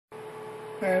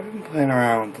I've been playing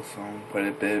around with the phone quite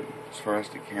a bit as far as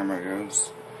the camera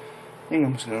goes. I think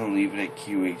I'm just going to leave it at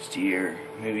qHD or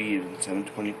maybe even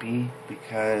 720p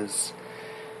because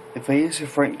if I use the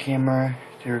front camera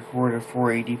to record a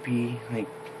 480p, like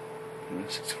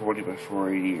 640 by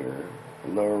 480 or a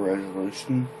lower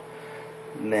resolution,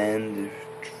 then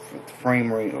the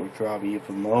frame rate will drop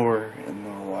even lower in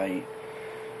the light.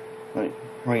 Like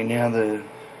right now the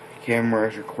camera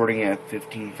is recording at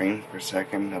 15 frames per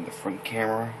second on the front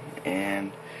camera,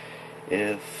 and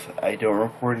if I don't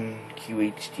record in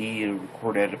qHD, it'll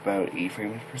record at about 8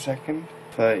 frames per second.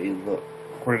 If I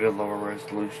record at a lower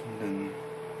resolution, then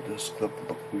this clip will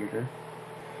look weirder.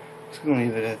 Just gonna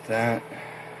leave it at that.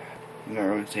 I'm not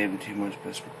really saving too much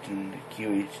by switching to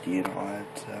qHD and all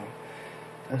that, so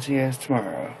I'll see you guys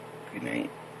tomorrow. Good night.